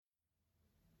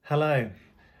Hello.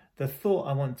 The thought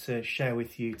I want to share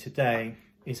with you today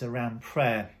is around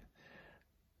prayer.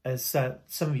 As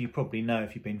some of you probably know,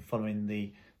 if you've been following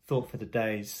the Thought for the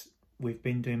Days, we've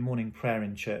been doing morning prayer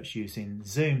in church using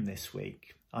Zoom this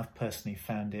week. I've personally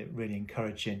found it really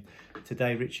encouraging.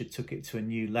 Today, Richard took it to a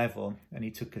new level and he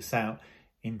took us out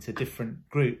into different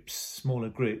groups, smaller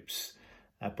groups,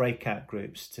 breakout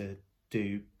groups to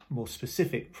do more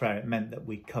specific prayer. It meant that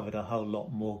we covered a whole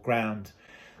lot more ground.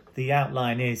 The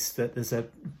outline is that there's a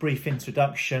brief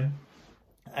introduction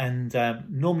and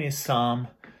normally a psalm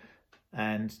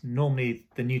and normally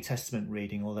the New Testament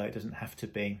reading, although it doesn't have to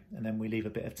be. And then we leave a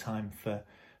bit of time for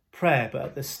prayer. But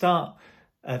at the start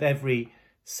of every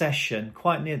session,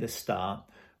 quite near the start,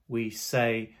 we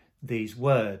say these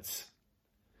words: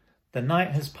 "The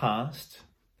night has passed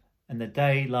and the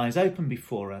day lies open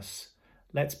before us.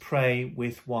 Let's pray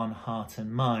with one heart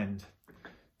and mind."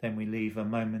 Then we leave a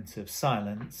moment of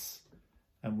silence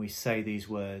and we say these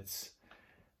words: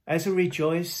 "As we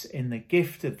rejoice in the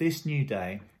gift of this new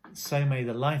day, so may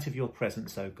the light of your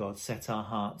presence, O God, set our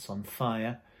hearts on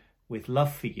fire with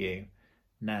love for you,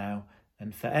 now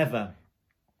and forever."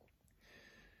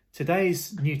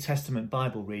 Today's New Testament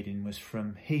Bible reading was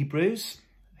from Hebrews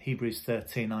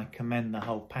 13. I commend the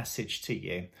whole passage to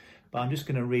you, but I'm just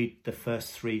going to read the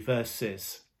first 3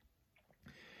 verses.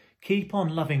 "Keep on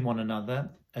loving one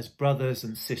another as brothers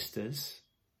and sisters.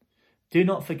 Do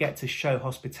not forget to show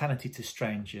hospitality to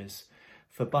strangers,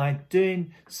 for by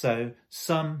doing so,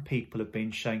 some people have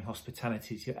been showing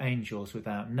hospitality to angels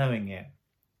without knowing it."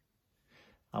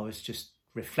 I was just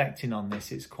reflecting on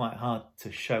this. It's quite hard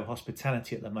to show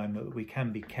hospitality at the moment, but we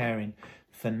can be caring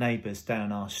for neighbours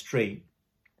down our street.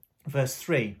 Verse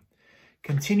 3,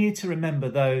 "Continue to remember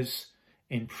those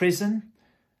in prison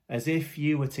as if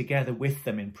you were together with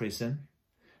them in prison,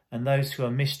 and those who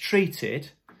are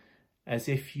mistreated as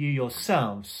if you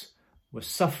yourselves were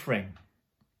suffering."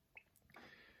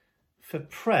 For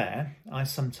prayer, I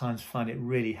sometimes find it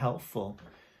really helpful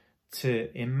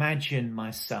to imagine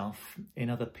myself in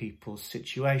other people's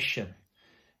situation,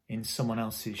 in someone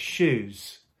else's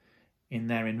shoes, in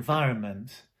their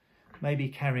environment, maybe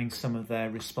carrying some of their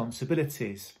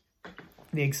responsibilities.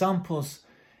 The examples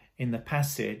in the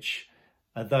passage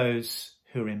are those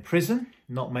who are in prison.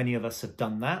 Not many of us have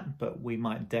done that, but we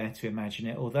might dare to imagine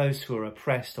it. Or those who are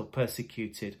oppressed or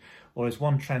persecuted, or as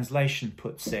one translation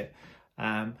puts it,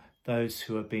 those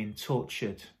who are being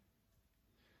tortured.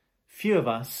 Few of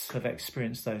us have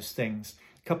experienced those things.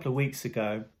 A couple of weeks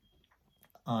ago,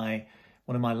 one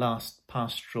of my last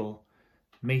pastoral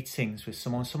meetings with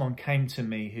someone came to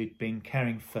me who'd been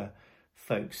caring for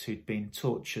folks who'd been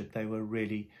tortured. They were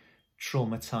really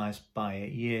traumatized by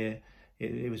it.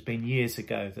 It was been years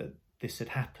ago that this had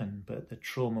happened, but the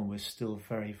trauma was still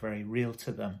very, very real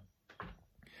to them.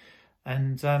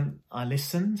 And I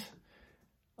listened.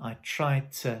 I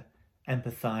tried to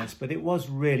empathise, but it was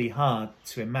really hard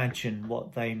to imagine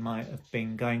what they might have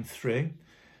been going through,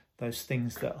 those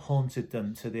things that haunted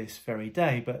them to this very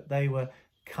day. But they were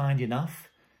kind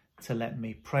enough to let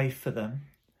me pray for them.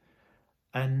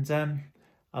 And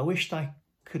I wished I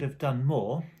could have done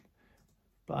more,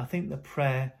 but I think the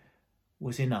prayer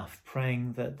was enough,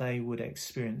 praying that they would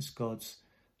experience God's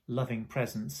loving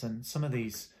presence. And some of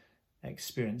these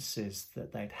experiences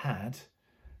that they'd had,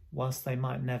 whilst they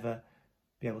might never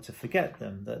be able to forget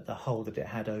them, that the hold that it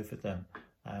had over them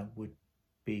would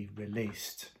be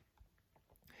released.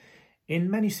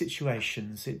 In many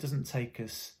situations, it doesn't take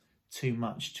us too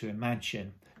much to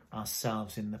imagine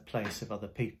ourselves in the place of other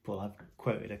people. I've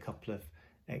quoted a couple of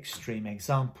extreme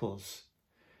examples.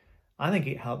 I think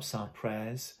it helps our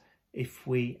prayers if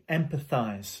we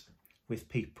empathise with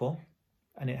people,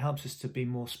 and it helps us to be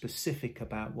more specific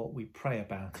about what we pray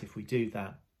about if we do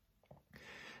that.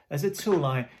 As a tool,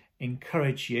 I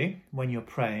encourage you when you're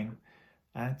praying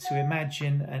to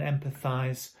imagine and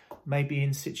empathise maybe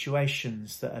in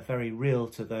situations that are very real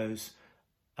to those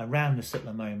around us at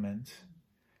the moment.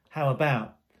 How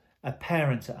about a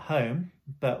parent at home,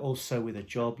 but also with a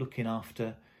job, looking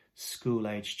after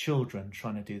school-aged children,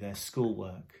 trying to do their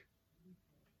schoolwork?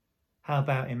 How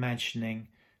about imagining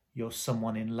you're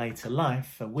someone in later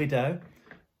life, a widow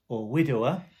or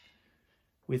widower,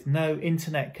 with no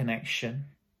internet connection,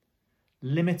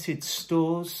 limited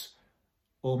stores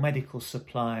or medical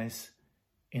supplies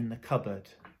in the cupboard?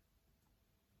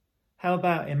 How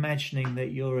about imagining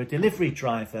that you're a delivery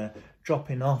driver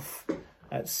dropping off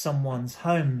at someone's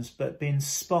homes, but being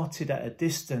spotted at a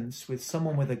distance with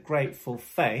someone with a grateful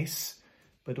face,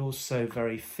 but also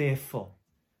very fearful?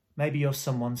 Maybe you're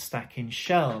someone stacking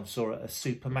shelves or at a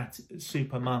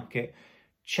supermarket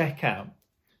checkout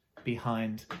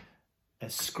behind a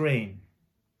screen.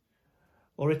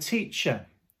 or a teacher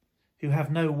who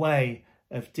have no way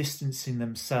of distancing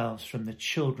themselves from the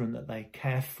children that they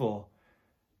care for,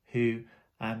 who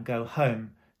go home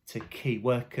to key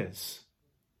workers.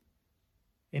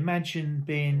 Imagine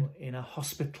being in a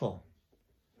hospital,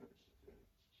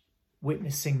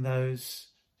 witnessing those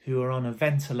who are on a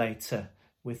ventilator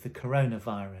with the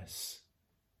coronavirus.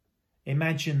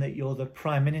 Imagine that you're the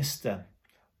Prime Minister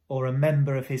or a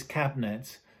member of his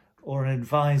cabinet or an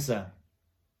advisor.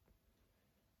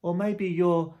 Or maybe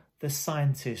you're the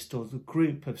scientist or the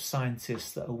group of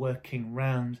scientists that are working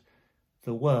round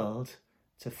the world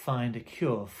to find a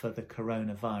cure for the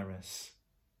coronavirus.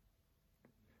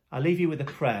 I leave you with a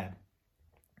prayer.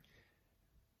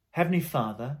 Heavenly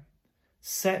Father,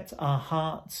 set our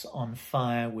hearts on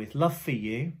fire with love for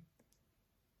you.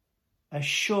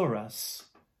 Assure us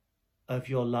of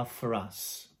your love for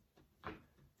us.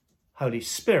 Holy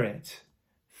Spirit,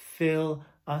 fill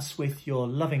us with your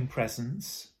loving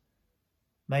presence.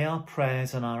 May our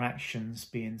prayers and our actions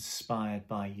be inspired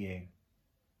by you.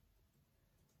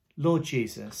 Lord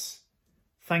Jesus,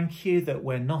 thank you that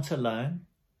we're not alone,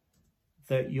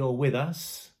 that you're with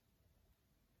us.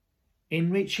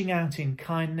 In reaching out in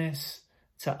kindness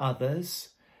to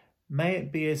others, may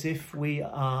it be as if we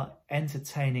are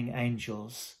entertaining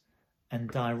angels and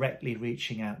directly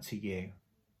reaching out to you.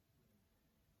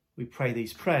 We pray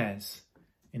these prayers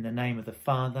in the name of the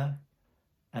Father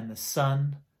and the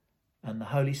Son and the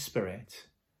Holy Spirit,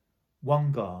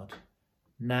 one God,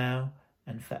 now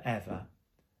and forever.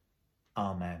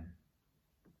 Amen.